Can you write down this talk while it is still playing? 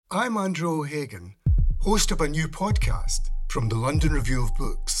I'm Andrew O'Hagan, host of a new podcast from the London Review of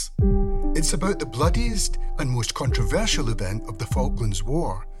Books. It's about the bloodiest and most controversial event of the Falklands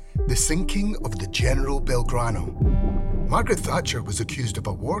War, the sinking of the General Belgrano. Margaret Thatcher was accused of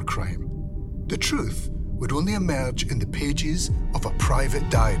a war crime. The truth would only emerge in the pages of a private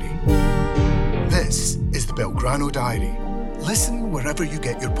diary. This is the Belgrano Diary. Listen wherever you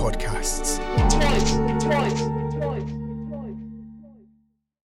get your podcasts. Twice.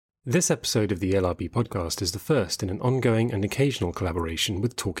 This episode of the LRB podcast is the first in an ongoing and occasional collaboration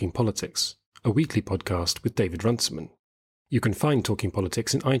with Talking Politics, a weekly podcast with David Runciman. You can find Talking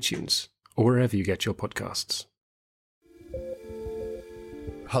Politics in iTunes or wherever you get your podcasts.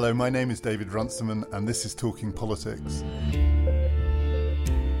 Hello, my name is David Runciman and this is Talking Politics.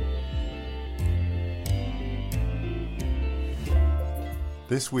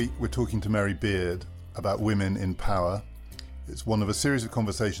 This week we're talking to Mary Beard about women in power. It's one of a series of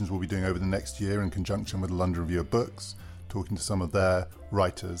conversations we'll be doing over the next year in conjunction with the London Review of Books, talking to some of their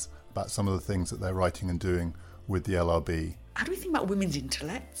writers about some of the things that they're writing and doing with the LRB. How do we think about women's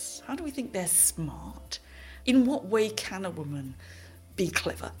intellects? How do we think they're smart? In what way can a woman be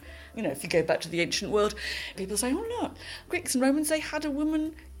clever? You know, if you go back to the ancient world, people say, oh look, Greeks and Romans, they had a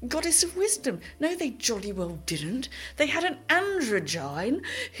woman goddess of wisdom. No, they jolly well didn't. They had an androgyne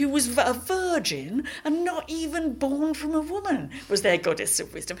who was a virgin and not even born from a woman was their goddess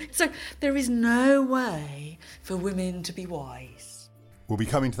of wisdom. So there is no way for women to be wise. We'll be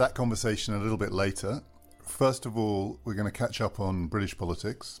coming to that conversation a little bit later. First of all, we're going to catch up on British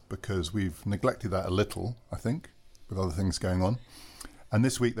politics because we've neglected that a little, I think, with other things going on. And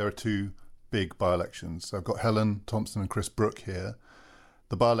this week there are two big by-elections. So I've got Helen Thompson and Chris Brooke here.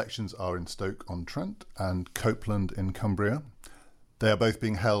 The by-elections are in Stoke-on-Trent and Copeland in Cumbria. They are both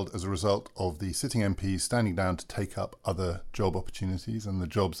being held as a result of the sitting MPs standing down to take up other job opportunities, and the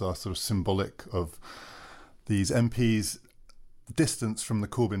jobs are sort of symbolic of these MPs' distance from the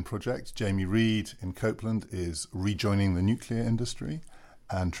Corbyn project. Jamie Reid in Copeland is rejoining the nuclear industry,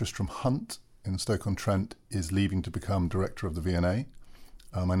 and Tristram Hunt in Stoke-on-Trent is leaving to become director of the V&A.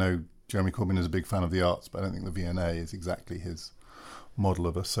 I know Jeremy Corbyn is a big fan of the arts, but I don't think the V&A is exactly his model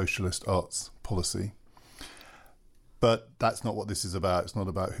of a socialist arts policy. But that's not what this is about. It's not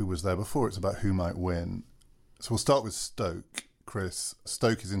about who was there before, it's about who might win. So we'll start with Stoke. Chris,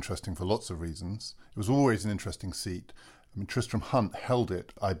 Stoke is interesting for lots of reasons. It was always an interesting seat. I mean, Tristram Hunt held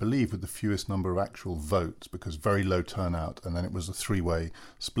it, I believe, with the fewest number of actual votes because very low turnout, and then it was a three-way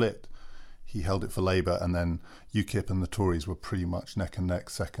split. He held it for Labour, and then UKIP and the Tories were pretty much neck and neck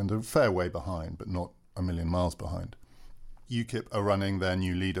second, a fair way behind, but not a million miles behind. UKIP are running their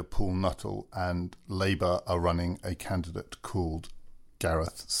new leader, Paul Nuttall, and Labour are running a candidate called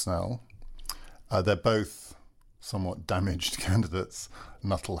Gareth Snell. They're both somewhat damaged candidates.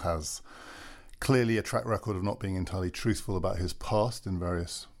 Nuttall has clearly a track record of not being entirely truthful about his past in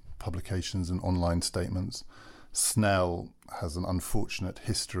various publications and online statements. Snell has an unfortunate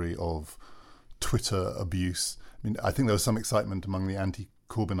history of Twitter abuse. I mean, I think there was some excitement among the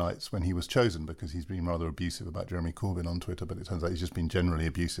anti-Corbynites when he was chosen because he's been rather abusive about Jeremy Corbyn on Twitter, but it turns out he's just been generally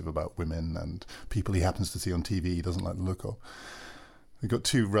abusive about women and people he happens to see on TV he doesn't like the look of. We've got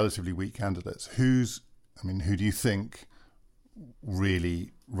two relatively weak candidates. Who do you think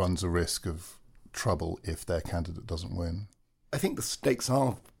really runs a risk of trouble if their candidate doesn't win? I think the stakes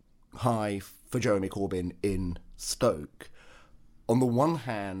are high for Jeremy Corbyn in Stoke. On the one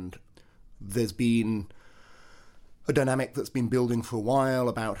hand, there's been a dynamic that's been building for a while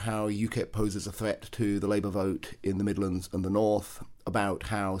about how UKIP poses a threat to the Labour vote in the Midlands and the North, about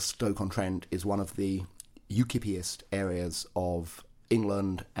how Stoke-on-Trent is one of the UKIPiest areas of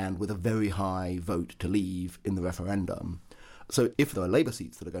England and with a very high vote to leave in the referendum. So if there are Labour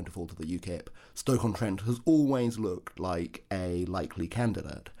seats that are going to fall to the UKIP, Stoke-on-Trent has always looked like a likely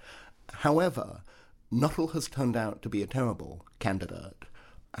candidate. However, Nuttall has turned out to be a terrible candidate.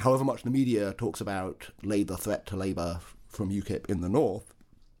 However much the media talks about the threat to Labour from UKIP in the north,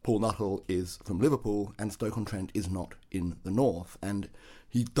 Paul Nuttall is from Liverpool and Stoke-on-Trent is not in the north. And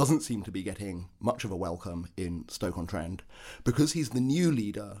he doesn't seem to be getting much of a welcome in Stoke-on-Trent. Because he's the new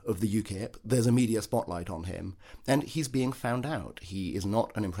leader of the UKIP, there's a media spotlight on him, and he's being found out. He is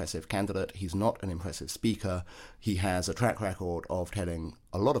not an impressive candidate, he's not an impressive speaker, he has a track record of telling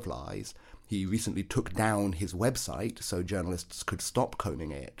a lot of lies. He recently took down his website so journalists could stop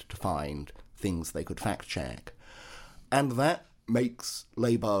combing it to find things they could fact-check. And that makes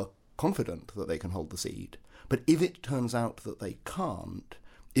Labour confident that they can hold the seat. But if it turns out that they can't,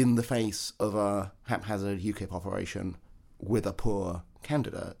 in the face of a haphazard UKIP operation with a poor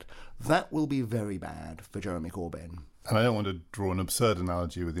candidate, that will be very bad for Jeremy Corbyn. And I don't want to draw an absurd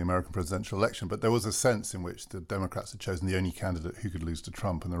analogy with the American presidential election, but there was a sense in which the Democrats had chosen the only candidate who could lose to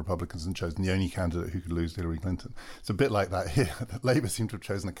Trump and the Republicans had chosen the only candidate who could lose to Hillary Clinton. It's a bit like that here. That Labour seem to have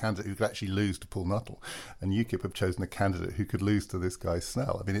chosen a candidate who could actually lose to Paul Nuttall, and UKIP have chosen a candidate who could lose to this guy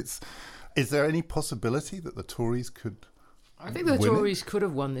Snell. I mean, is there any possibility that the Tories could I think the Tories could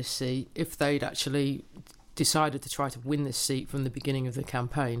have won this seat if they'd actually decided to try to win this seat from the beginning of the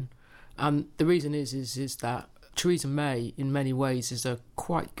campaign. And the reason is that Theresa May, in many ways, is a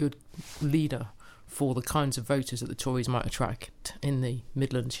quite good leader for the kinds of voters that the Tories might attract in the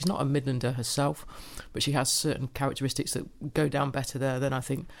Midlands. She's not a Midlander herself, but she has certain characteristics that go down better there than I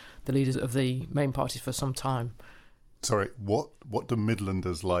think the leaders of the main parties for some time. Sorry, what do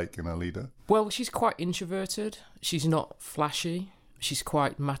Midlanders like in a leader? Well, she's quite introverted. She's not flashy. She's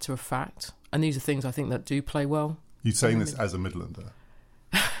quite matter of fact. And these are things I think that do play well. You're saying this as a Midlander?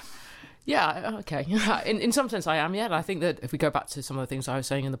 Yeah, okay. In some sense I am, yeah. And I think that if we go back to some of the things I was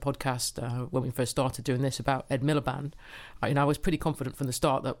saying in the podcast when we first started doing this about Ed Miliband, I was pretty confident from the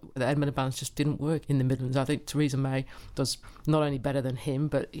start that Ed Miliband just didn't work in the Midlands. I think Theresa May does not only better than him,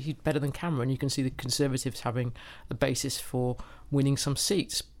 but he's better than Cameron. You can see the Conservatives having the basis for winning some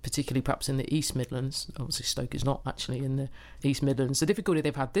seats, particularly perhaps in the East Midlands. Obviously Stoke is not actually in the East Midlands. The difficulty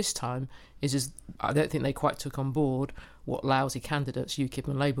they've had this time is I don't think they quite took on board what lousy candidates UKIP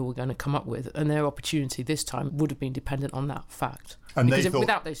and Labour were going to come up with, and their opportunity this time would have been dependent on that fact. And because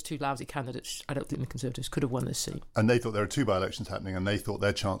without those two lousy candidates, I don't think the Conservatives could have won this seat. And they thought there were two by-elections happening, and they thought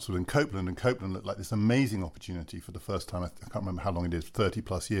their chance was in Copeland, and Copeland looked like this amazing opportunity for the first time, I can't remember how long it is, 30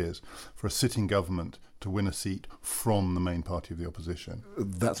 plus years, for a sitting government to win a seat from the main party of the opposition.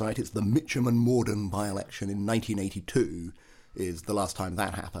 That's right, it's the Mitcham and Morden by-election in 1982 is the last time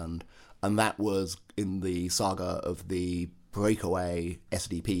that happened, and that was in the saga of the breakaway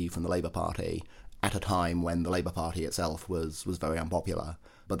SDP from the Labour Party at a time when the Labour Party itself was very unpopular.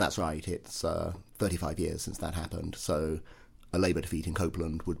 But that's right, it's 35 years since that happened, so a Labour defeat in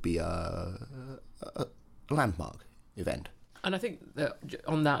Copeland would be a landmark event. And I think that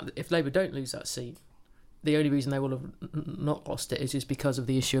on that, if Labour don't lose that seat, the only reason they will have not lost it is because of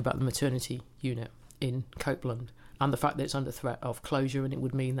the issue about the maternity unit in Copeland and the fact that it's under threat of closure, and it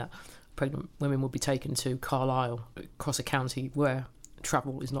would mean that pregnant women would be taken to Carlisle, across a county where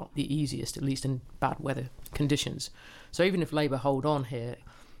travel is not the easiest, at least in bad weather conditions. So even if Labour hold on here,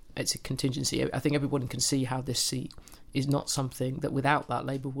 it's a contingency. I think everyone can see how this seat is not something that without that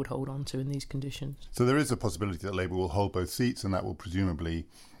Labour would hold on to in these conditions. So there is a possibility that Labour will hold both seats, and that will presumably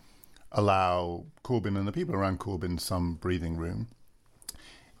allow Corbyn and the people around Corbyn some breathing room.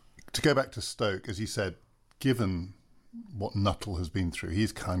 To go back to Stoke, as you said, given what Nuttall has been through,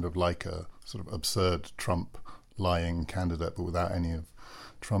 he's kind of like a sort of absurd Trump lying candidate, but without any of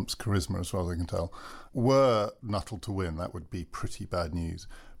Trump's charisma, as far as I can tell. Were Nuttall to win, that would be pretty bad news.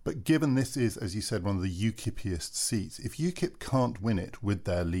 But given this is, as you said, one of the UKIPiest seats, if UKIP can't win it with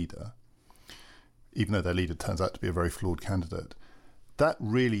their leader, even though their leader turns out to be a very flawed candidate, that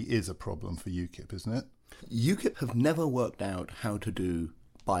really is a problem for UKIP, isn't it? UKIP have never worked out how to do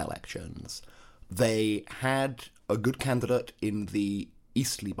by-elections. They had a good candidate in the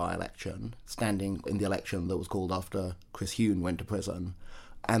Eastleigh by-election, standing in the election that was called after Chris Huhne went to prison,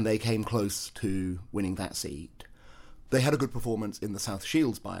 and they came close to winning that seat. They had a good performance in the South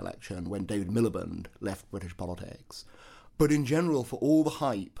Shields by-election when David Miliband left British politics. But in general, for all the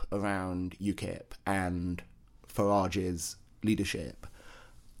hype around UKIP and Farage's leadership,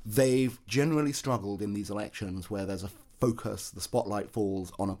 they've generally struggled in these elections where there's a focus, the spotlight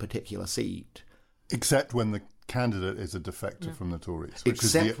falls on a particular seat. Except when the candidate is a defector from the Tories, which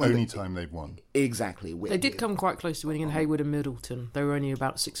is the only time they've won. Exactly. They did come quite close to winning in Hayward and Middleton. They were only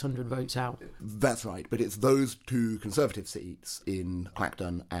about 600 votes out. That's right, but it's those two Conservative seats in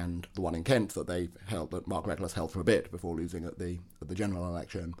Clacton and the one in Kent that they've held, that Mark Reckless held for a bit before losing at the general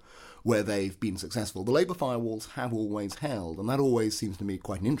election, where they've been successful. The Labour firewalls have always held, and that always seems to me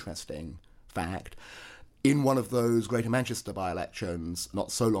quite an interesting fact. In one of those Greater Manchester by-elections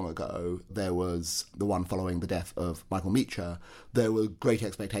not so long ago, there was the one following the death of Michael Meacher. There were great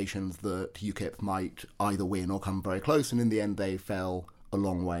expectations that UKIP might either win or come very close, and in the end they fell a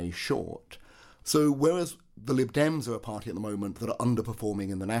long way short. So whereas the Lib Dems are a party at the moment that are underperforming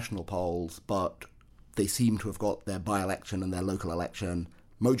in the national polls, but they seem to have got their by-election and their local election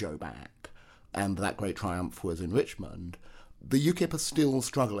mojo back, and that great triumph was in Richmond, the UKIP are still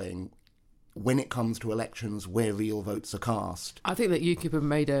struggling when it comes to elections where real votes are cast. I think that UKIP have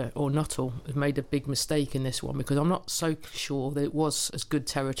Nuttall have made a big mistake in this one, because I'm not so sure that it was as good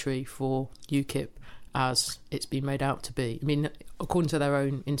territory for UKIP as it's been made out to be. I mean, according to their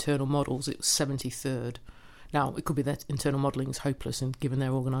own internal models, it was 73rd. Now, it could be that internal modelling is hopeless, and given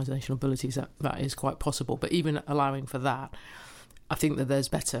their organisational abilities, that is quite possible. But even allowing for that, I think that there's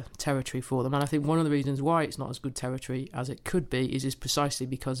better territory for them. And I think one of the reasons why it's not as good territory as it could be is precisely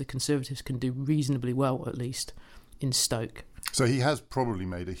because the Conservatives can do reasonably well, at least, in Stoke. So he has probably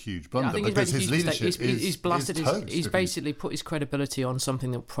made a huge blunder, I think because his leadership he's blasted is toast. He's basically put his credibility on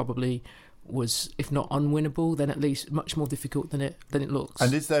something that probably was, if not unwinnable, then at least much more difficult than it looks.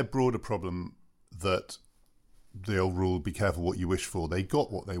 And is there a broader problem that the old rule, be careful what you wish for? They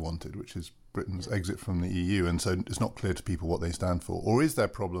got what they wanted, which is Britain's exit from the EU, and so it's not clear to people what they stand for. Or is their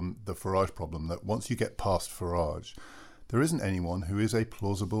problem the Farage problem, that once you get past Farage, there isn't anyone who is a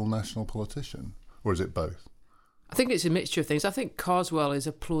plausible national politician? Or is it both? I think it's a mixture of things. I think Carswell is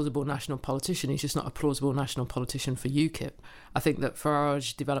a plausible national politician. He's just not a plausible national politician for UKIP. I think that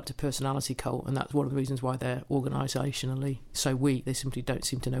Farage developed a personality cult, and that's one of the reasons why they're organisationally so weak. They simply don't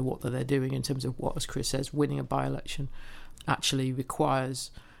seem to know what they're doing in terms of what, as Chris says, winning a by-election actually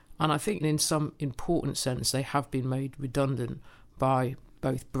requires. And I think in some important sense they have been made redundant by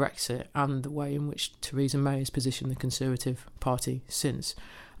both Brexit and the way in which Theresa May has positioned the Conservative Party since.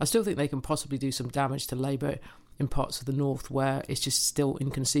 I still think they can possibly do some damage to Labour in parts of the north where it's just still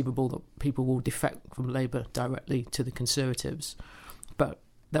inconceivable that people will defect from Labour directly to the Conservatives. But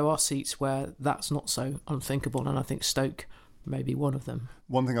there are seats where that's not so unthinkable, and I think Stoke may be one of them.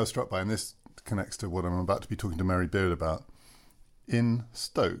 One thing I was struck by, and this connects to what I'm about to be talking to Mary Beard about, in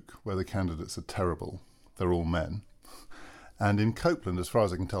Stoke, where the candidates are terrible, they're all men, and in Copeland, as far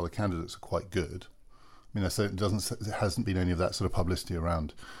as I can tell, the candidates are quite good. I mean, there hasn't been any of that sort of publicity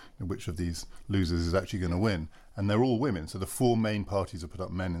around which of these losers is actually going to win. And they're all women. So the four main parties have put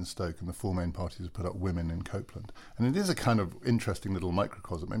up men in Stoke, and the four main parties have put up women in Copeland. And it is a kind of interesting little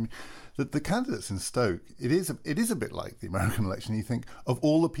microcosm. I mean, the candidates in Stoke, it is a bit like the American election. You think, of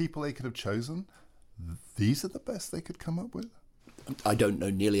all the people they could have chosen, these are the best they could come up with? I don't know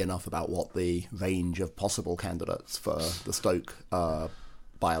nearly enough about what the range of possible candidates for the Stoke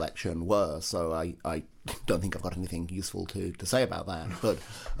by-election were, so I don't think I've got anything useful to say about that. But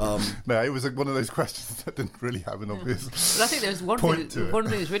no, it was one of those questions that didn't really have an obvious But I think there's one point thing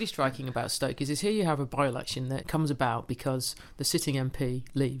that's really striking about Stoke is here you have a by-election that comes about because the sitting MP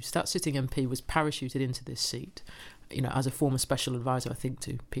leaves. That sitting MP was parachuted into this seat, as a former special advisor, I think,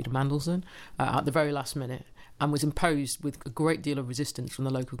 to Peter Mandelson at the very last minute, and was imposed with a great deal of resistance from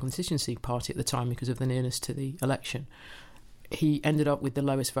the local constituency party at the time because of the nearness to the election. He ended up with the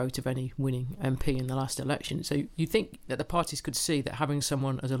lowest vote of any winning MP in the last election. So you think that the parties could see that having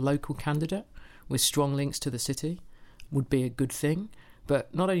someone as a local candidate with strong links to the city would be a good thing.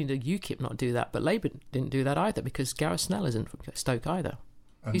 But not only did UKIP not do that, but Labour didn't do that either, because Gareth Snell isn't from Stoke either.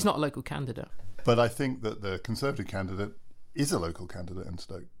 He's not a local candidate. But I think that the Conservative candidate is a local candidate in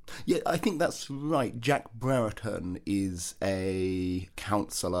Stoke. Yeah, I think that's right. Jack Brereton is a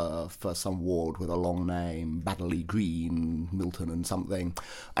councillor for some ward with a long name, Baddeley Green, Milton and something,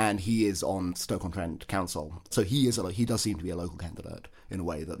 and he is on Stoke-on-Trent Council. So he does seem to be a local candidate in a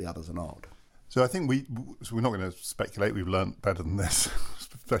way that the others are not. So I think we're not going to speculate. We've learnt better than this,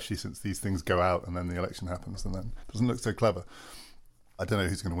 especially since these things go out and then the election happens, and then it doesn't look so clever. I don't know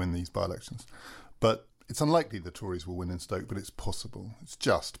who's going to win these by-elections, but it's unlikely the Tories will win in Stoke, but it's possible. It's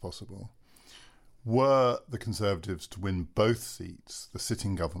just possible. Were the Conservatives to win both seats, the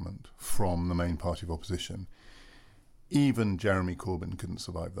sitting government, from the main party of opposition, even Jeremy Corbyn couldn't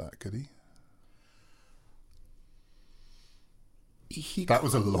survive that, could he? That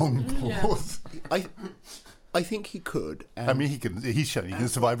was a long pause. Yeah. I think he could. I mean, he's shown he can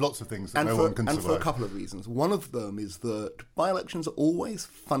survive lots of things that no one can survive. And for a couple of reasons. One of them is that by-elections are always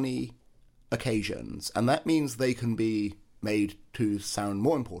funny occasions, and that means they can be made to sound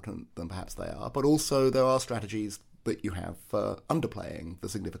more important than perhaps they are, but also there are strategies that you have for underplaying the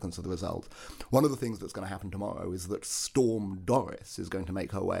significance of the result. One of the things that's going to happen tomorrow is that Storm Doris is going to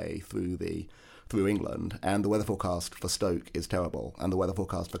make her way through England, and the weather forecast for Stoke is terrible, and the weather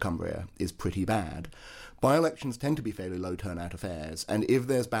forecast for Cumbria is pretty bad. By-elections tend to be fairly low turnout affairs, and if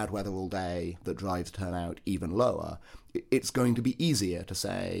there's bad weather all day that drives turnout even lower, it's going to be easier to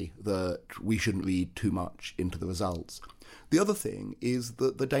say that we shouldn't read too much into the results. The other thing is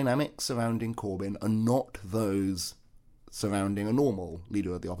that the dynamics surrounding Corbyn are not those surrounding a normal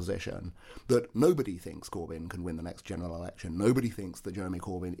leader of the opposition, that nobody thinks Corbyn can win the next general election. Nobody thinks that Jeremy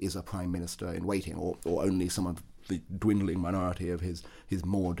Corbyn is a prime minister in waiting, or only some of the dwindling minority of his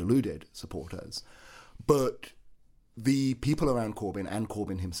more deluded supporters. But the people around Corbyn and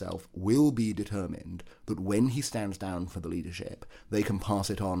Corbyn himself will be determined that when he stands down for the leadership, they can pass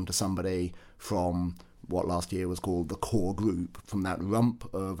it on to somebody from what last year was called the core group, from that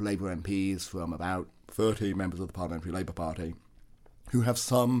rump of Labour MPs from about 30 members of the Parliamentary Labour Party who have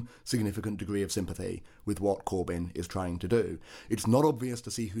some significant degree of sympathy with what Corbyn is trying to do. It's not obvious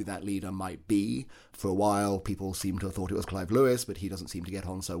to see who that leader might be. For a while, people seem to have thought it was Clive Lewis, but he doesn't seem to get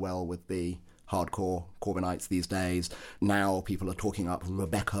on so well with the hardcore Corbynites these days. Now people are talking up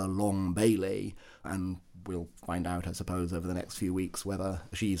Rebecca Long Bailey, and we'll find out, I suppose, over the next few weeks whether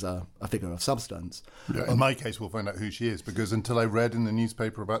she's a figure of substance. Yeah, in my case, we'll find out who she is, because until I read in the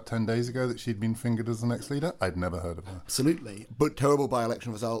newspaper about 10 days ago that she'd been fingered as the next leader, I'd never heard of her. Absolutely. But terrible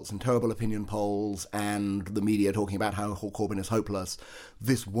by-election results and terrible opinion polls and the media talking about how Corbyn is hopeless,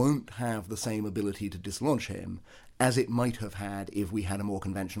 this won't have the same ability to dislodge him as it might have had if we had a more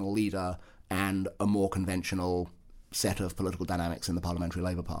conventional leader and a more conventional set of political dynamics in the Parliamentary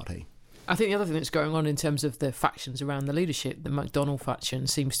Labour Party. I think the other thing that's going on in terms of the factions around the leadership, the McDonnell faction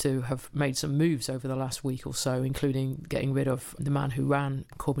seems to have made some moves over the last week or so, including getting rid of the man who ran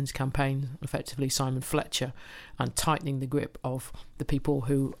Corbyn's campaign, effectively Simon Fletcher, and tightening the grip of the people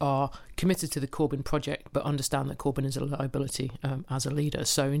who are committed to the Corbyn project but understand that Corbyn is a liability as a leader.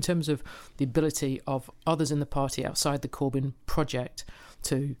 So in terms of the ability of others in the party outside the Corbyn project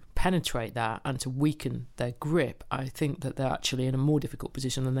to penetrate that and to weaken their grip, I think that they're actually in a more difficult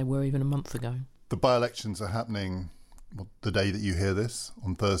position than they were even a month ago. The by-elections are happening the day that you hear this,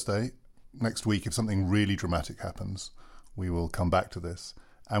 on Thursday. Next week, if something really dramatic happens, we will come back to this.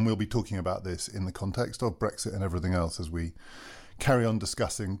 And we'll be talking about this in the context of Brexit and everything else as we carry on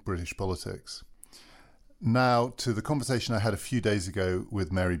discussing British politics. Now, to the conversation I had a few days ago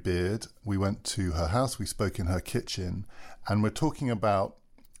with Mary Beard. We went to her house, we spoke in her kitchen, and we're talking about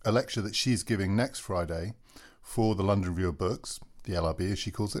a lecture that she's giving next Friday for the London Review of Books, the LRB as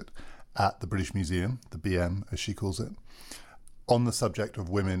she calls it, at the British Museum, the BM as she calls it, on the subject of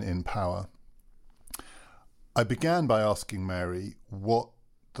women in power. I began by asking Mary what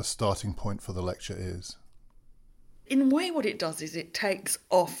the starting point for the lecture is. In a way, what it does is it takes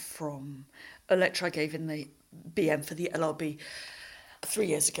off from a lecture I gave in the BM for the LRB 3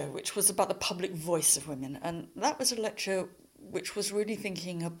 years ago, which was about the public voice of women. And that was a lecture which was really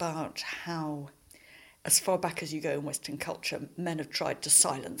thinking about how, as far back as you go in Western culture, men have tried to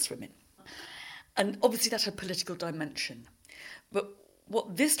silence women. And obviously that had a political dimension. But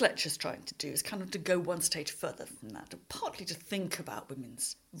what this lecture is trying to do is kind of to go one stage further from that, partly to think about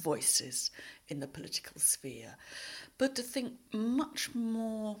women's voices in the political sphere, but to think much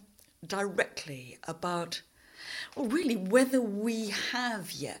more directly about, well, really, whether we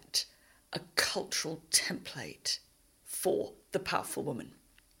have yet a cultural template for the powerful woman.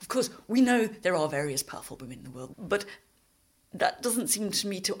 Of course, we know there are various powerful women in the world, but that doesn't seem to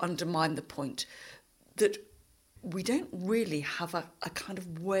me to undermine the point that we don't really have a kind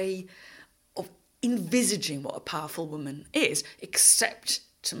of way of envisaging what a powerful woman is, except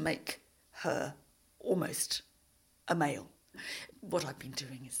to make her almost a male. What I've been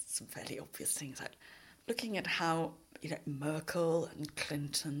doing is some fairly obvious things, like looking at how, Merkel and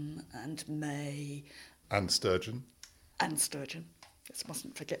Clinton and May... And Sturgeon. Just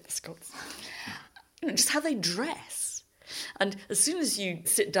mustn't forget the Scots. Just how they dress. And as soon as you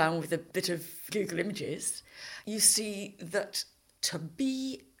sit down with a bit of Google Images, you see that to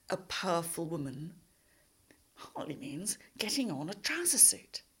be a powerful woman hardly means getting on a trouser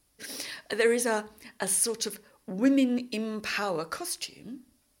suit. There is a sort of women in power costume,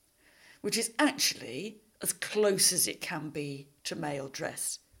 which is actually as close as it can be to male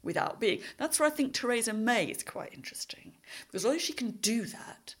dress without being. That's where I think Theresa May is quite interesting, because although she can do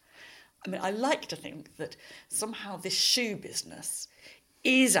that, I like to think that somehow this shoe business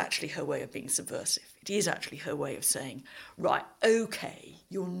is actually her way of being subversive. It is actually her way of saying, right, OK,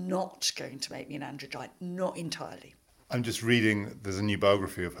 you're not going to make me an androgyne, not entirely. I'm just reading, there's a new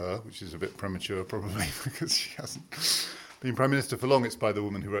biography of her, which is a bit premature probably because she hasn't been Prime Minister for long. It's by the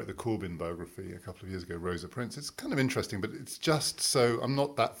woman who wrote the Corbyn biography a couple of years ago, Rosa Prince. It's kind of interesting, but it's just so, I'm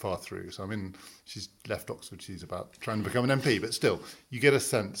not that far through. So she's left Oxford, she's about trying to become an MP, but still, you get a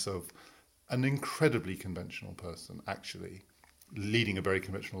sense of an incredibly conventional person, actually, leading a very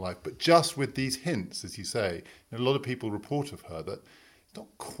conventional life. But just with these hints, as you say, a lot of people report of her that it's not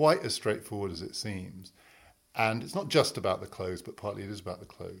quite as straightforward as it seems. And it's not just about the clothes, but partly it is about the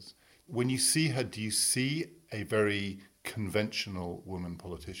clothes. When you see her, do you see a very conventional woman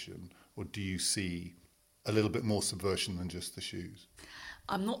politician, or do you see a little bit more subversion than just the shoes?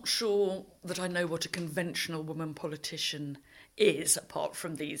 I'm not sure that I know what a conventional woman politician is, apart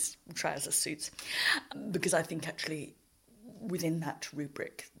from these trouser suits, because I think actually within that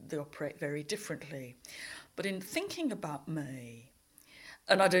rubric they operate very differently. But in thinking about May,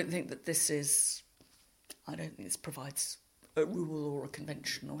 and I don't think this provides a rule or a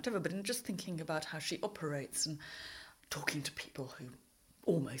convention or whatever, but in just thinking about how she operates and talking to people who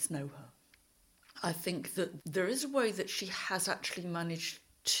almost know her. I think that there is a way that she has actually managed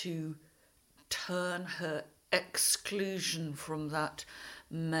to turn her exclusion from that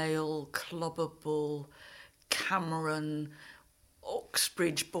male, clubbable, Cameron,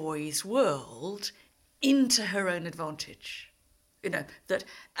 Oxbridge boys world into her own advantage. You know, that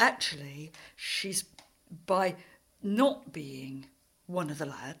actually she's, by not being one of the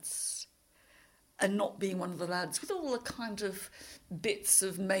lads, and not being one of the lads with all the kind of bits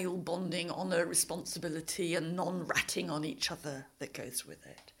of male bonding, honour, responsibility and non-ratting on each other that goes with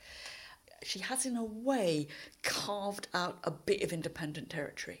it, she has in a way carved out a bit of independent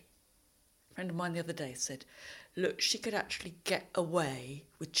territory. A friend of mine the other day said, look, she could actually get away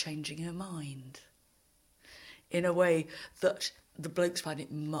with changing her mind in a way that the blokes find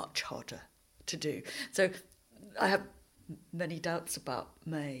it much harder to do. So I have many doubts about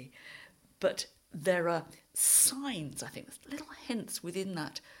May, but there are signs, I think, little hints within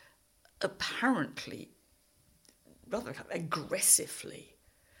that apparently rather aggressively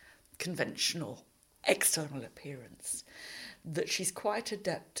conventional external appearance that she's quite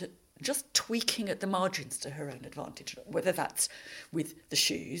adept at just tweaking at the margins to her own advantage, whether that's with the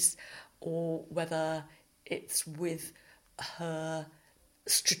shoes or whether it's with her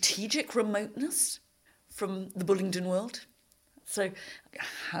strategic remoteness from the Bullingdon world. So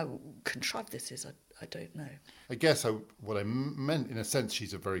how contrived this is, I don't know. I guess what I meant, in a sense,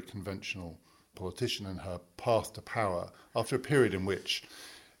 she's a very conventional politician, and her path to power, after a period in which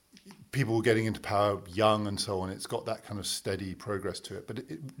people were getting into power young and so on, it's got that kind of steady progress to it. But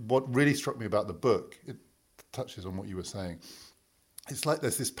what really struck me about the book, it touches on what you were saying, it's like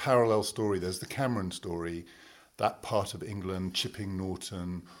there's this parallel story. There's the Cameron story, that part of England, Chipping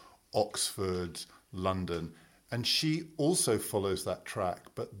Norton, Oxford, London. And she also follows that track,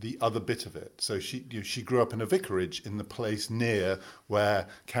 but the other bit of it. So she grew up in a vicarage in the place near where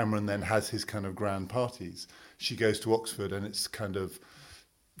Cameron then has his kind of grand parties. She goes to Oxford and it's kind of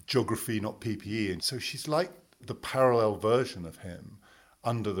geography, not PPE. And so she's like the parallel version of him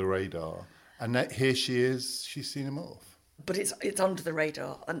under the radar. And that here she is, she's seen him off. But it's under the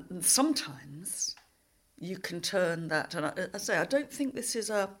radar. And sometimes you can turn that, and I say, I don't think this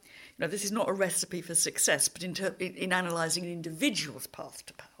is this is not a recipe for success, but in analysing an individual's path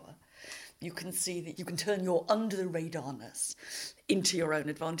to power, you can see that you can turn your under-the-radarness into your own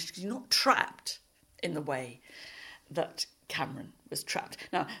advantage because you're not trapped in the way that Cameron was trapped.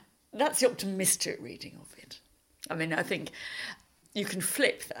 Now, that's the optimistic reading of it. I mean, I think you can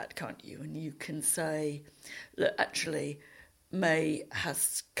flip that, can't you? And you can say that actually May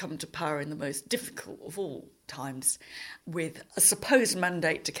has come to power in the most difficult of all times with a supposed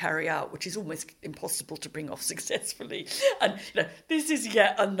mandate to carry out, which is almost impossible to bring off successfully. And this is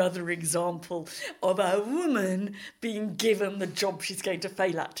yet another example of a woman being given the job she's going to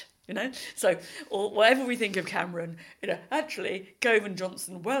fail at. So, or whatever we think of Cameron, actually, Gove and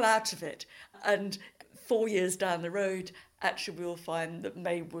Johnson well out of it. And 4 years down the road, actually, we'll find that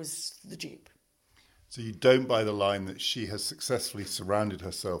May was the dupe. So you don't buy the line that she has successfully surrounded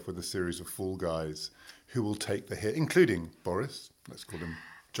herself with a series of fool guys who will take the hit, including Boris, let's call him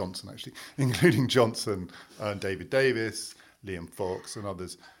Johnson actually, including Johnson, David Davis, Liam Fox and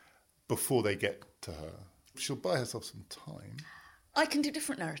others, before they get to her. She'll buy herself some time. I can do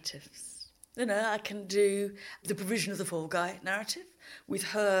different narratives. I can do the provision of the fall guy narrative with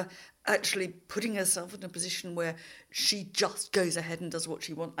her actually putting herself in a position where she just goes ahead and does what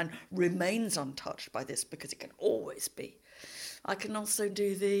she wants and remains untouched by this because it can always be. I can also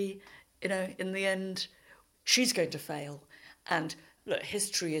do the, in the end, she's going to fail. And look,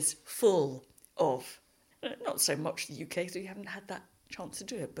 history is full of, not so much the UK, so you haven't had that chance to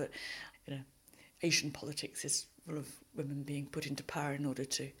do it, but, Asian politics is full of women being put into power in order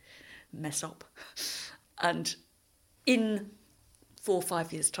to mess up. And in 4 or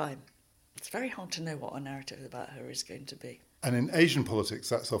 5 years' time, it's very hard to know what our narrative about her is going to be. And in Asian politics,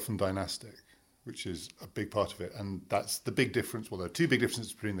 that's often dynastic, which is a big part of it. And that's the big difference. Well, there are two big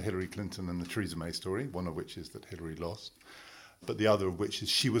differences between the Hillary Clinton and the Theresa May story, one of which is that Hillary lost, but the other of which is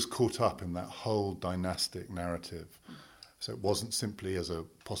she was caught up in that whole dynastic narrative. So it wasn't simply as a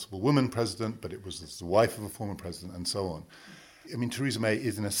possible woman president, but it was as the wife of a former president and so on. I mean, Theresa May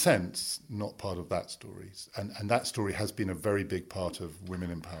is, in a sense, not part of that story. And that story has been a very big part of women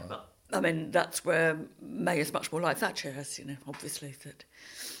in power. Well, I mean, that's where May is much more like Thatcher, as obviously,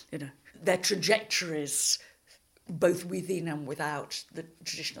 that, their trajectories, both within and without the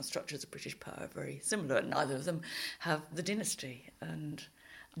traditional structures of British power, are very similar. And neither of them have the dynasty. And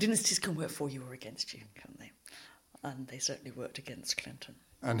dynasties can work for you or against you, can't they? and they certainly worked against Clinton.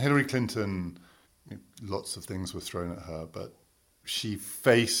 And Hillary Clinton, lots of things were thrown at her, but she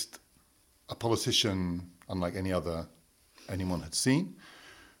faced a politician unlike anyone had seen,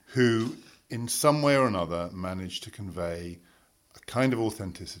 who in some way or another managed to convey a kind of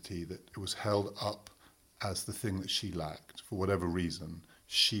authenticity that was held up as the thing that she lacked. For whatever reason,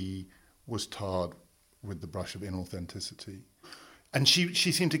 she was tarred with the brush of inauthenticity. And she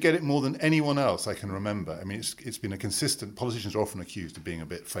seemed to get it more than anyone else I can remember. I mean, it's been a consistent... Politicians are often accused of being a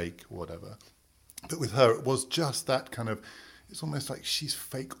bit fake or whatever. But with her, it was just that kind of... It's almost like she's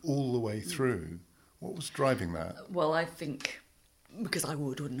fake all the way through. What was driving that? Well, I think, because I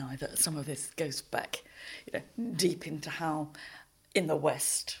wouldn't I, that some of this goes back, deep into how, in the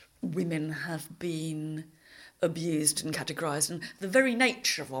West, women have been abused and categorised, and the very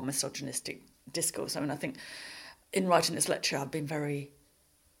nature of our misogynistic discourse. I mean, I think in writing this lecture, I've been very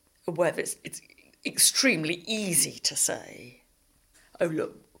aware that it's extremely easy to say, oh,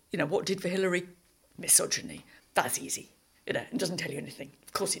 look, what did for Hillary? Misogyny. That's easy. It doesn't tell you anything.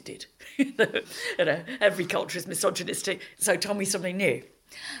 Of course it did. Every culture is misogynistic, so tell me something new.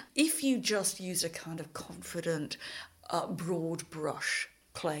 If you just use a kind of confident, broad brush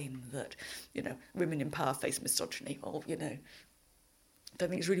claim that, women in power face misogyny, well, I don't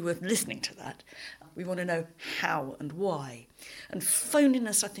think it's really worth listening to that. We want to know how and why. And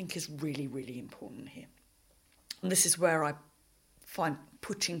phoniness, I think, is really, really important here. And this is where I find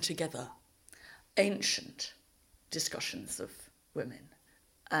putting together ancient discussions of women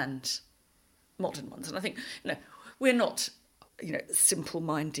and modern ones. And I think, we're not,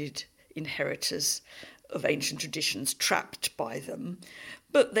 simple-minded inheritors of ancient traditions trapped by them,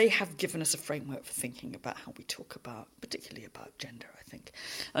 but they have given us a framework for thinking about how we talk about, particularly about gender, I think.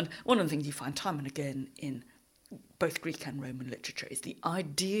 And one of the things you find time and again in both Greek and Roman literature is the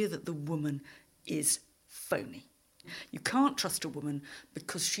idea that the woman is phony. You can't trust a woman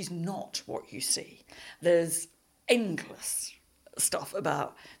because she's not what you see. There's endless stuff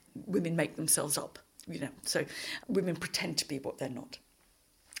about women make themselves up, so women pretend to be what they're not.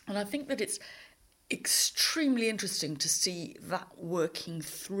 And I think that it's extremely interesting to see that working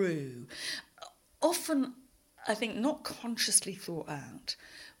through, often, I think, not consciously thought out,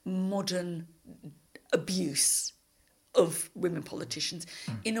 modern abuse of women politicians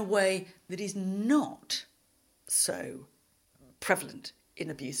in a way that is not so prevalent in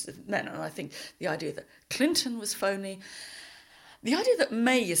abuse of men. And I think the idea that Clinton was phony, the idea that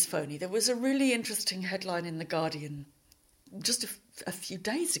May is phony, there was a really interesting headline in The Guardian just a few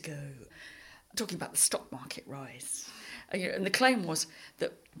days ago talking about the stock market rise. And the claim was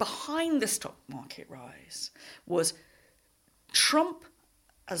that behind the stock market rise was Trump,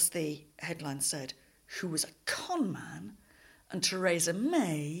 as the headline said, who was a con man, and Theresa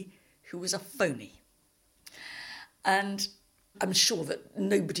May, who was a phony. And I'm sure that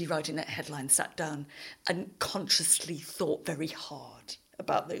nobody writing that headline sat down and consciously thought very hard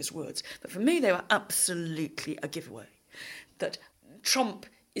about those words. But for me, they were absolutely a giveaway. That Trump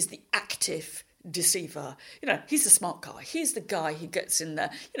is the active deceiver. He's the smart guy. He's the guy who gets in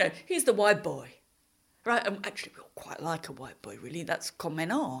there. He's the white boy. Right? And actually, we all quite like a white boy, really. That's con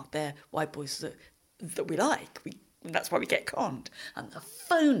men are. They're white boys that we like. That's why we get conned. And the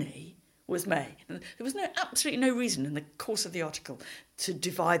phony was May. And there was absolutely no reason in the course of the article to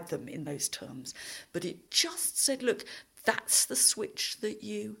divide them in those terms. But it just said, look, that's the switch that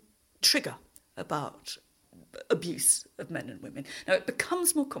you trigger about abuse of men and women. Now, it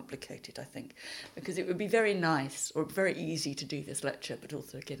becomes more complicated, I think, because it would be very nice or very easy to do this lecture, but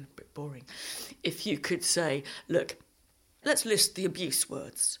also, again, a bit boring, if you could say, look, let's list the abuse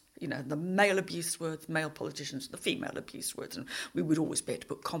words, the male abuse words, male politicians, the female abuse words, and we would always be able to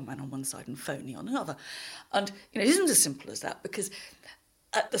put con man on one side and phony on another. And, it isn't as simple as that, because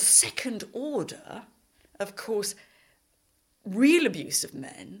at the second order, of course, real abuse of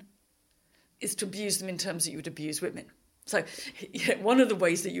men is to abuse them in terms that you would abuse women. So one of the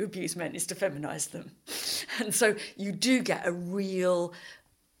ways that you abuse men is to feminise them. And so you do get a real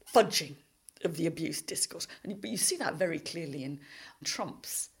fudging of the abuse discourse. But you see that very clearly in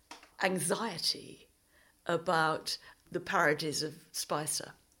Trump's anxiety about the parodies of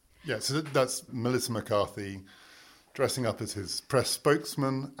Spicer. Yeah, so that's Melissa McCarthy dressing up as his press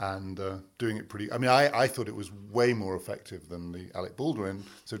spokesman and doing it pretty... I mean, I thought it was way more effective than the Alec Baldwin.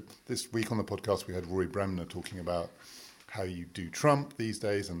 So this week on the podcast, we had Rory Bremner talking about how you do Trump these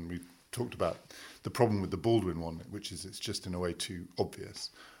days, and we talked about the problem with the Baldwin one, which is it's just in a way too obvious.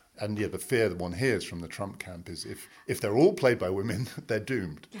 And yeah, the fear that one hears from the Trump camp is if they're all played by women, they're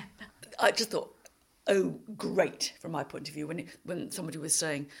doomed. Yeah, I just thought oh, great, from my point of view, when somebody was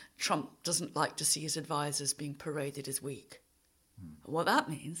saying Trump doesn't like to see his advisers being paraded as weak. What that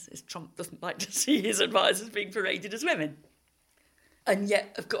means is Trump doesn't like to see his advisers being paraded as women. And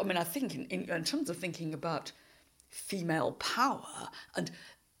yet, of course, I mean, I think in terms of thinking about female power and,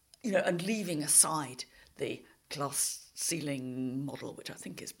 and leaving aside the glass ceiling model, which I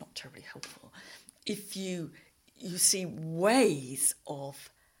think is not terribly helpful, if you see ways of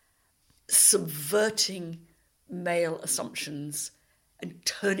subverting male assumptions and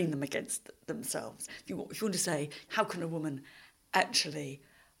turning them against themselves. If you want to say, how can a woman actually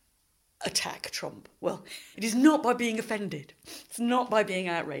attack Trump? Well, it is not by being offended. It's not by being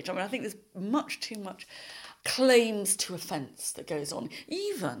outraged. I mean, I think there's much too much claims to offence that goes on,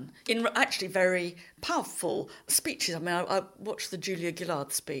 even in actually very powerful speeches. I mean, I watched the Julia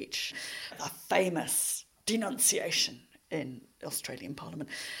Gillard speech, a famous denunciation in Australian Parliament.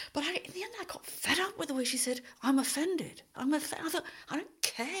 But in the end, I got fed up with the way she said, I'm offended. I thought, I don't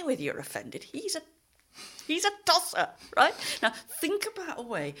care whether you're offended. He's a tosser, right? Now, think about a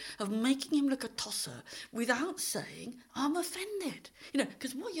way of making him look a tosser without saying, I'm offended.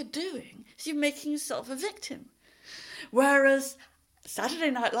 Because what you're doing is you're making yourself a victim. Whereas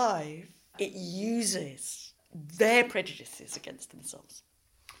Saturday Night Live, it uses their prejudices against themselves.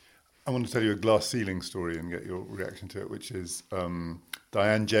 I want to tell you a glass ceiling story and get your reaction to it, which is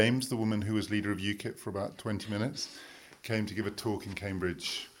Diane James, the woman who was leader of UKIP for about 20 minutes, came to give a talk in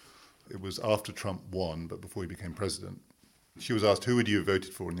Cambridge. It was after Trump won, but before he became president. She was asked, who would you have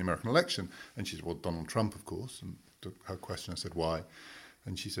voted for in the American election? And she said, well, Donald Trump, of course. And to her question, I said, why?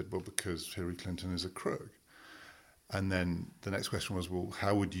 And she said, well, because Hillary Clinton is a crook. And then the next question was, well,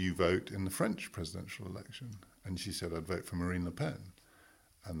 how would you vote in the French presidential election? And she said, I'd vote for Marine Le Pen.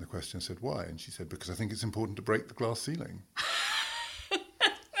 And the question said, why? And she said, because I think it's important to break the glass ceiling.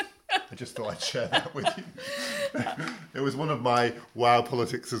 I just thought I'd share that with you. It was one of my wow,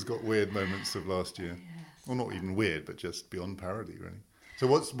 politics has got weird moments of last year. Yes. Well, not even weird, but just beyond parody, really. So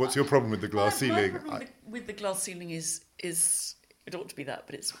what's your problem with the glass ceiling? My problem with the glass ceiling is it ought to be that,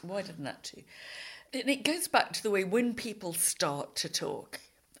 but it's wider than that too. And it goes back to the way when people start to talk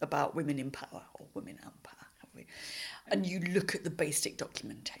about women in power or women and power, and you look at the basic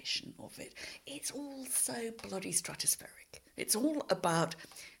documentation of it, it's all so bloody stratospheric. It's all about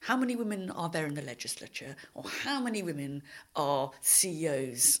how many women are there in the legislature or how many women are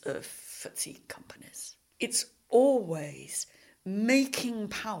CEOs of FTSE companies. It's always making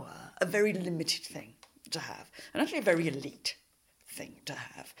power a very limited thing to have, and actually a very elite thing to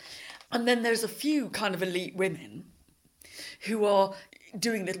have. And then there's a few kind of elite women who are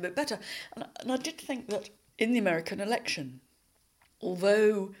doing a little bit better. And I did think that in the American election,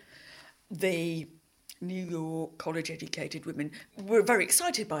 although the New York college-educated women were very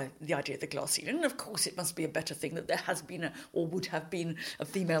excited by the idea of the glass ceiling, and of course it must be a better thing that there has been or would have been a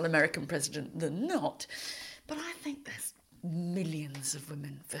female American president than not. But I think there's millions of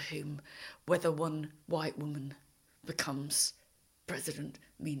women for whom whether one white woman becomes president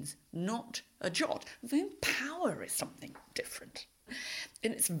means not a jot. For whom power is something different.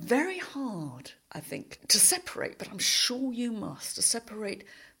 And it's very hard, I think, to separate, but I'm sure you must, to separate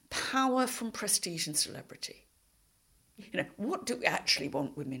power from prestige and celebrity. What do we actually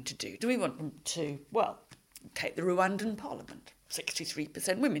want women to do? Do we want them to, take the Rwandan parliament,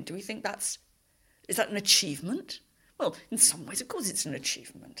 63% women? Do we think is that an achievement? Well, in some ways, of course, it's an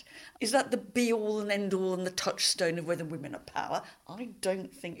achievement. Is that the be-all and end-all and the touchstone of whether women are power? I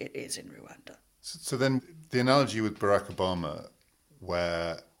don't think it is in Rwanda. So then the analogy with Barack Obama,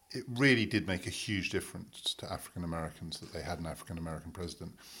 where it really did make a huge difference to African Americans that they had an African American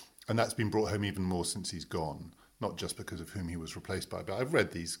president. And that's been brought home even more since he's gone, not just because of whom he was replaced by, but I've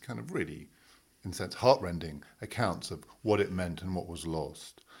read these kind of really, in a sense, heartrending accounts of what it meant and what was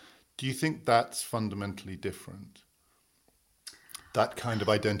lost. Do you think that's fundamentally different? That kind of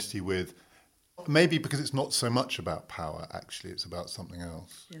identity with, maybe because it's not so much about power, actually, it's about something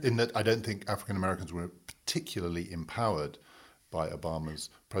else. Yeah. In that I don't think African Americans were particularly empowered by Obama's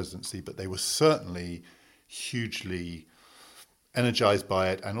presidency, but they were certainly hugely energised by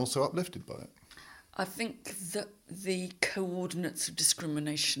it and also uplifted by it. I think that the coordinates of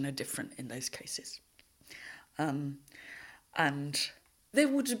discrimination are different in those cases. And there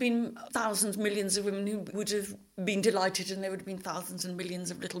would have been thousands, millions of women who would have been delighted, and there would have been thousands and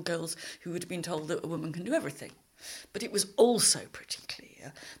millions of little girls who would have been told that a woman can do everything. But it was also pretty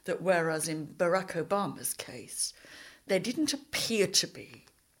clear that whereas in Barack Obama's case, there didn't appear to be,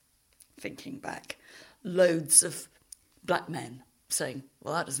 thinking back, loads of black men saying,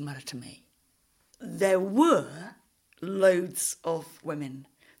 well, that doesn't matter to me. There were loads of women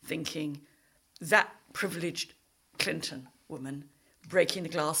thinking, that privileged Clinton woman breaking the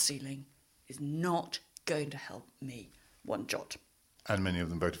glass ceiling is not going to help me one jot. And many of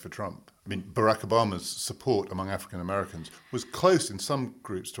them voted for Trump. I mean, Barack Obama's support among African Americans was close in some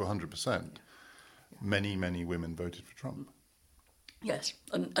groups to 100%. Many, many women voted for Trump. Yes,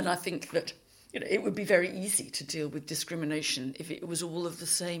 and I think that it would be very easy to deal with discrimination if it was all of the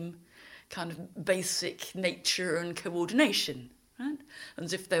same kind of basic nature and coordination, right?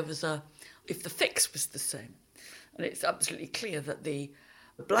 And if the fix was the same. And it's absolutely clear that the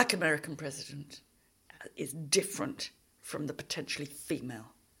black American president is different from the potentially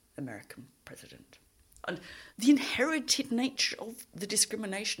female American president. And the inherited nature of the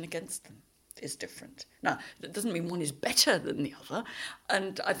discrimination against them is different. Now, that doesn't mean one is better than the other,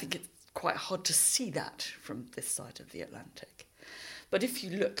 and I think it's quite hard to see that from this side of the Atlantic. But if you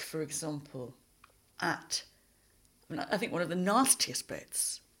look, for example, I think one of the nastiest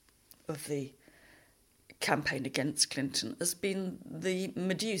bits of the campaign against Clinton has been the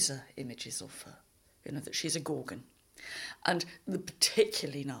Medusa images of her, that she's a Gorgon. And the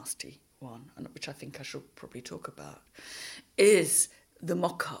particularly nasty one, and which I think I shall probably talk about, is the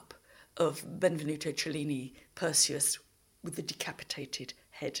mock-up of Benvenuto Cellini Perseus with the decapitated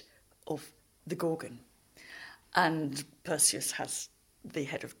head of the Gorgon. And Perseus has the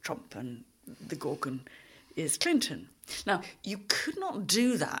head of Trump and the Gorgon is Clinton. Now, you could not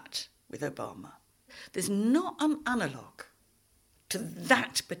do that with Obama. There's not an analogue to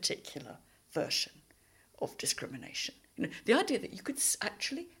that particular version of discrimination. The idea that you could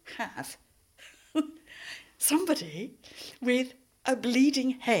actually have somebody with a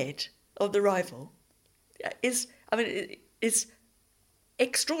bleeding head of the rival is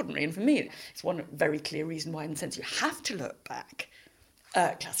extraordinary. And for me, it's one very clear reason why, in a sense, you have to look back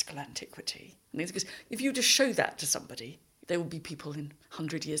at classical antiquity. Because if you just show that to somebody, there will be people in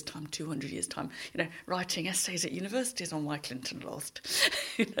 100 years' time, 200 years' time, writing essays at universities on why Clinton lost.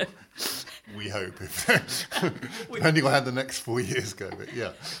 We hope, depending on how the next 4 years go. But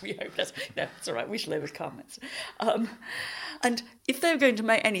yeah, we hope that's all right. We shall overcome it. And if they're going to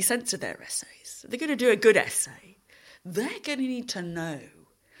make any sense of their essays, if they're going to do a good essay, they're going to need to know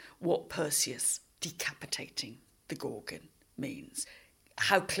what Perseus decapitating the Gorgon means,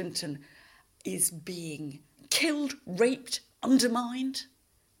 how Clinton is being killed, raped, undermined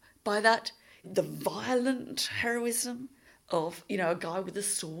by that, the violent heroism of, a guy with a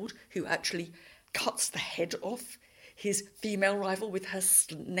sword who actually cuts the head off his female rival with her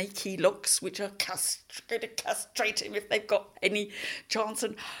snaky locks, which are going to castrate him if they've got any chance,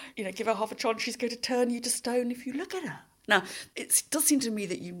 and, give her half a chance, she's going to turn you to stone if you look at her. Now, it does seem to me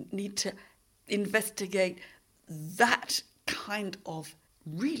that you need to investigate that kind of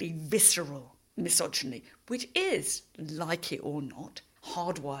really visceral misogyny, which is, like it or not,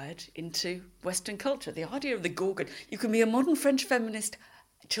 hardwired into Western culture. The idea of the Gorgon, you can be a modern French feminist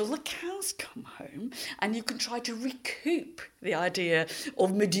till the cows come home, and you can try to recoup the idea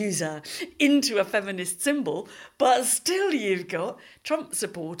of Medusa into a feminist symbol, but still you've got Trump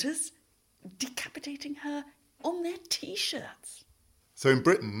supporters decapitating her on their T-shirts. So in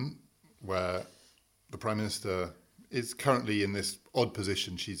Britain, where the Prime Minister is currently in this odd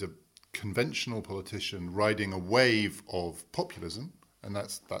position, she's a conventional politician riding a wave of populism, and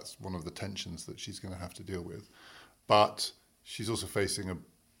that's one of the tensions that she's going to have to deal with. But she's also facing a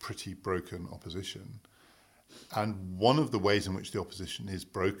pretty broken opposition. And one of the ways in which the opposition is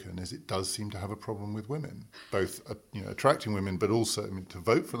broken is it does seem to have a problem with women, both attracting women, but also to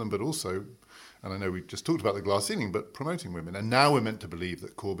vote for them, but also, and I know we just talked about the glass ceiling, but promoting women. And now we're meant to believe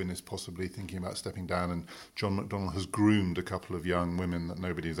that Corbyn is possibly thinking about stepping down, and John McDonnell has groomed a couple of young women that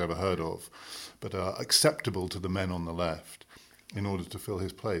nobody's ever heard of, but are acceptable to the men on the left in order to fill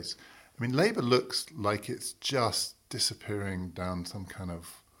his place. I mean, Labour looks like it's just disappearing down some kind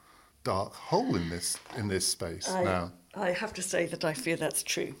of dark hole in this space now. I have to say that I fear that's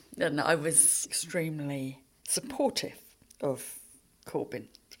true. And I was extremely supportive of Corbyn,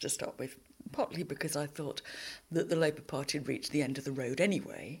 to start with, partly because I thought that the Labour Party had reached the end of the road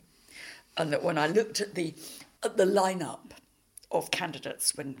anyway, and that when I looked at the lineup of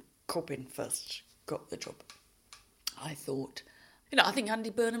candidates when Corbyn first got the job, I thought, I think Andy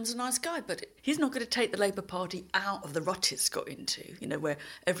Burnham's a nice guy, but he's not going to take the Labour Party out of the rut it's got into, where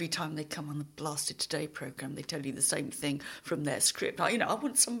every time they come on the Blasted Today programme, they tell you the same thing from their script. I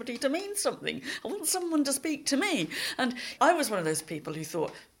want somebody to mean something. I want someone to speak to me. And I was one of those people who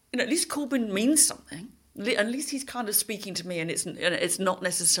thought, at least Corbyn means something. At least he's kind of speaking to me, and it's not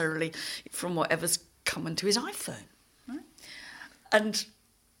necessarily from whatever's come into his iPhone. Right? And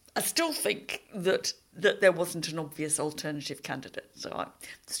I still think that that there wasn't an obvious alternative candidate. So I'm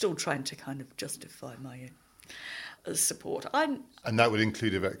still trying to kind of justify my support. And that would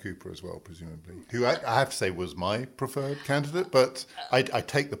include Yvette Cooper as well, presumably, who I have to say was my preferred candidate, but I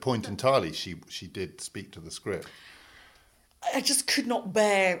take the point entirely. She did speak to the script. I just could not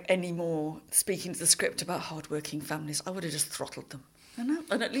bear any more speaking to the script about hardworking families. I would have just throttled them.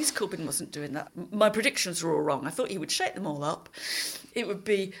 And at least Corbyn wasn't doing that. My predictions were all wrong. I thought he would shake them all up. It would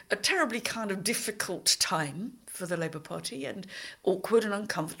be a terribly kind of difficult time for the Labour Party and awkward and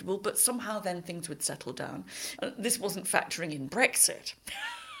uncomfortable, but somehow then things would settle down. This wasn't factoring in Brexit.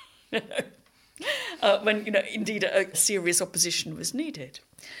 When, indeed a serious opposition was needed.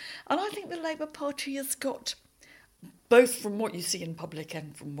 And I think the Labour Party has got, both from what you see in public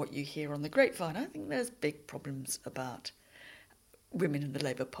and from what you hear on the grapevine, I think there's big problems about women in the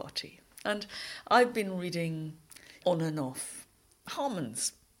Labour Party. And I've been reading on and off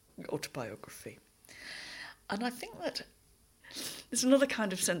Harman's autobiography. And I think that there's another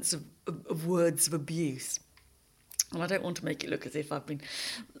kind of sense of words of abuse. And I don't want to make it look as if I've been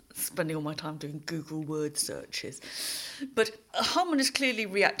spending all my time doing Google word searches. But Harman is clearly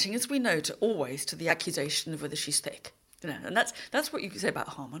reacting, as we know, always to the accusation of whether she's thick. And that's what you can say about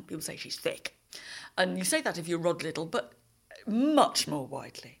Harman. People say she's thick. And you say that if you're Rod Liddle, but much more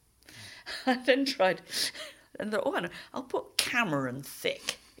widely. I then tried and thought, I'll put Cameron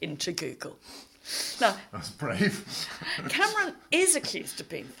thick into Google. Now, that's brave. Cameron is accused of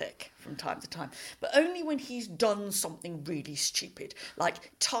being thick from time to time, but only when he's done something really stupid,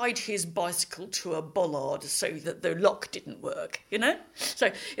 like tied his bicycle to a bollard so that the lock didn't work,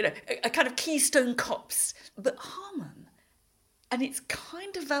 So, a kind of Keystone Cops. But Harman, and it's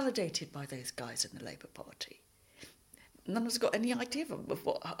kind of validated by those guys in the Labour Party. None of us got any idea of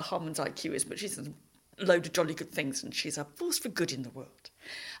what Harman's IQ is, but she's a load of jolly good things and she's a force for good in the world.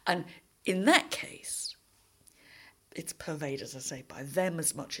 And in that case, it's purveyed, as I say, by them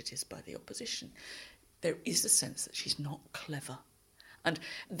as much as it is by the opposition. There is a sense that she's not clever. And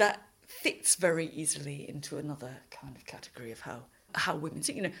that fits very easily into another kind of category of how women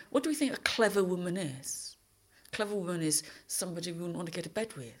see. What do we think a clever woman is? A clever woman is somebody we wouldn't want to go to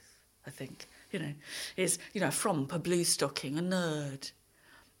bed with, I think. Is a frump, a blue stocking, a nerd.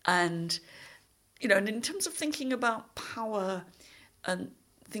 And, and in terms of thinking about power and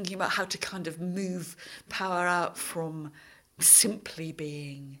thinking about how to kind of move power out from simply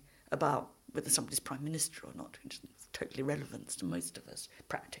being about whether somebody's prime minister or not, which is totally irrelevant to most of us,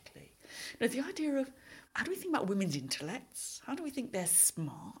 practically. The idea of how do we think about women's intellects? How do we think they're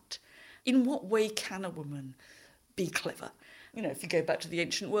smart? In what way can a woman be clever? If you go back to the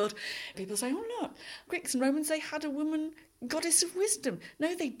ancient world, people say, oh, look, Greeks and Romans, they had a woman goddess of wisdom.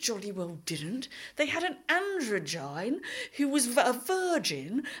 No, they jolly well didn't. They had an androgyne who was a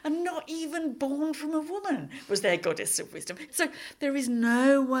virgin and not even born from a woman was their goddess of wisdom. So there is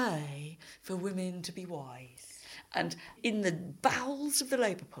no way for women to be wise. And in the bowels of the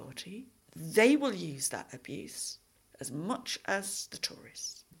Labour Party, they will use that abuse as much as the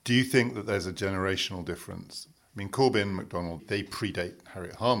Tories. Do you think that there's a generational difference? I mean, Corbyn and MacDonald, they predate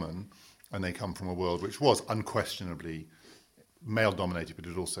Harriet Harman, and they come from a world which was unquestionably male-dominated, but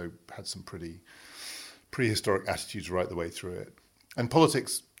it also had some pretty prehistoric attitudes right the way through it. And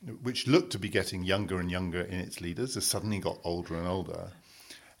politics, which looked to be getting younger and younger in its leaders, has suddenly got older and older.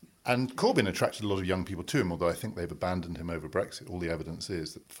 And Corbyn attracted a lot of young people to him, although I think they've abandoned him over Brexit. All the evidence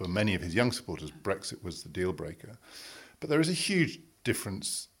is that for many of his young supporters, Brexit was the deal breaker. But there is a huge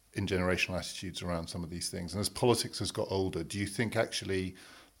difference in generational attitudes around some of these things. And as politics has got older, do you think actually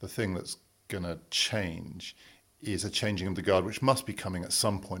the thing that's going to change is a changing of the guard, which must be coming at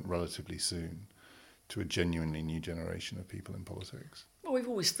some point relatively soon, to a genuinely new generation of people in politics? Well, we've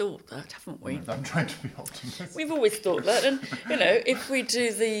always thought that, haven't we? I'm trying to be optimistic. We've always thought that. And, if we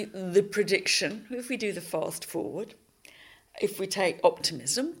do the prediction, if we do the fast forward, if we take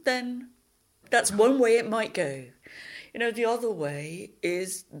optimism, then that's one way it might go. The other way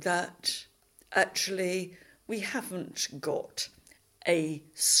is that actually we haven't got a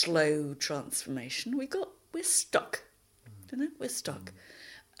slow transformation. We're stuck. We're stuck.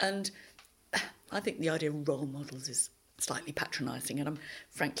 And I think the idea of role models is slightly patronising, and I'm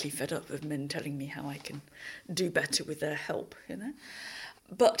frankly fed up of men telling me how I can do better with their help,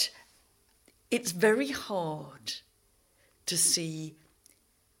 But it's very hard to see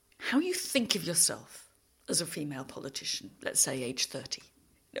how you think of yourself as a female politician, let's say age 30.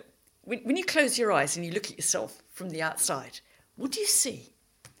 When you close your eyes and you look at yourself from the outside, what do you see?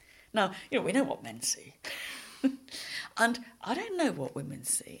 Now, we know what men see. And I don't know what women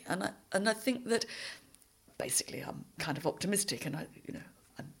see. And I think that basically I'm kind of optimistic, and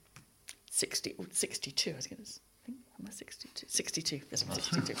I'm 62, I was going to think. Am I 62? 62, yes, I'm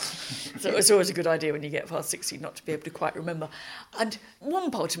 62. So it's always a good idea when you get past 60 not to be able to quite remember. And one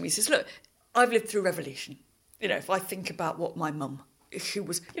part of me says, look, I've lived through revolution. You know, if I think about what my mum, who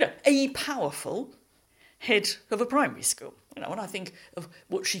was, you know, a powerful head of a primary school, you know, when I think of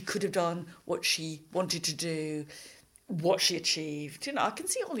what she could have done, what she wanted to do, what she achieved, you know, I can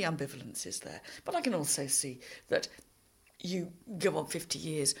see all the ambivalences there. But I can also see that you go on 50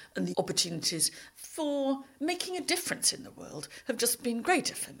 years and the opportunities for making a difference in the world have just been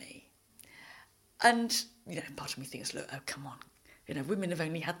greater for me. And, you know, part of me thinks, look, oh, come on. You know, women have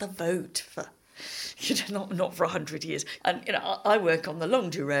only had the vote for, you know, not for 100 years. And, you know, I work on the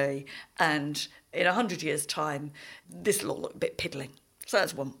longue durée, and in 100 years' time, this will all look a bit piddling. So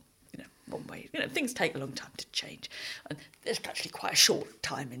that's one way. You know, things take a long time to change. And there's actually quite a short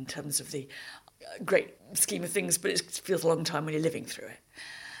time in terms of the great scheme of things, but it feels a long time when you're living through it.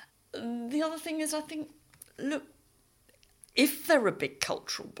 The other thing is, I think, look, if there are big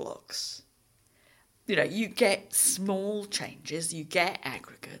cultural blocks, you know, you get small changes, you get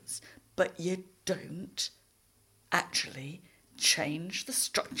aggregates, but you don't actually change the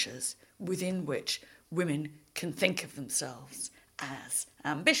structures within which women can think of themselves as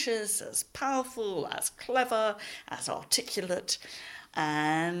ambitious, as powerful, as clever, as articulate,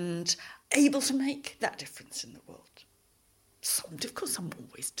 and able to make that difference in the world. Of course, some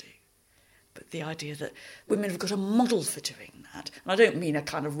always do. But the idea that women have got a model for doing that, and I don't mean a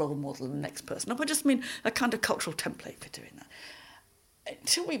kind of role model in the next person, no, I just mean a kind of cultural template for doing that.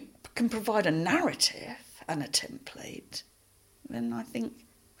 Until we can provide a narrative and a template, then I think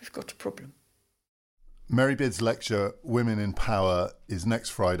we've got a problem. Mary Beard's lecture, Women in Power, is next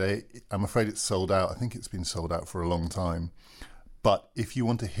Friday. I'm afraid it's sold out. I think it's been sold out for a long time. But if you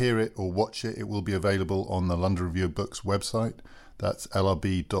want to hear it or watch it, it will be available on the London Review of Books website. That's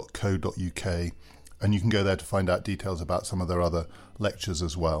lrb.co.uk. And you can go there to find out details about some of their other lectures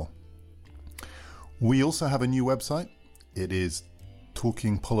as well. We also have a new website. It is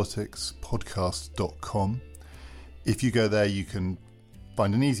talkingpoliticspodcast.com. If you go there, you can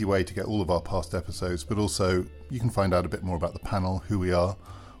find an easy way to get all of our past episodes, but also you can find out a bit more about the panel, who we are,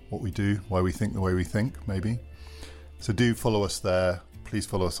 what we do, why we think the way we think, maybe. So do follow us there. Please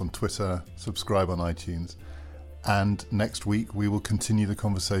follow us on Twitter, subscribe on iTunes. And next week we will continue the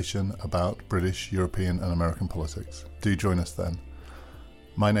conversation about British, European and American politics. Do join us then.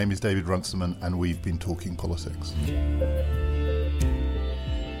 My name is David Runciman and we've been talking politics.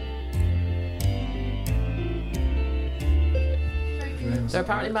 So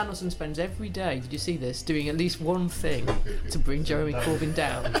apparently Mandelson spends every day, did you see this, doing at least one thing to bring Jeremy Corbyn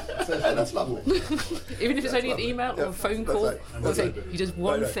down. That's lovely. Even if it's only an email or a phone call, he does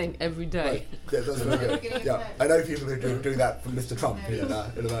one thing every day. Yeah, that's very good. Yeah, I know people who are doing that from Mr. Trump in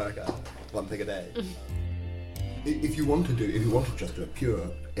America. One thing a day. If you want to just do a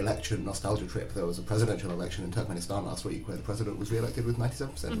pure election nostalgia trip, there was a presidential election in Turkmenistan last week where the president was re-elected with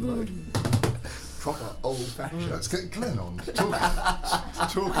 97% of the vote. Proper old-fashioned. Let's get Glenn on to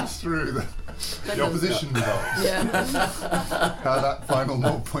talk us through the opposition results. Yeah. How that final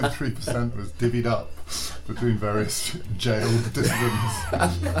 0.3% was divvied up between various jailed dissidents.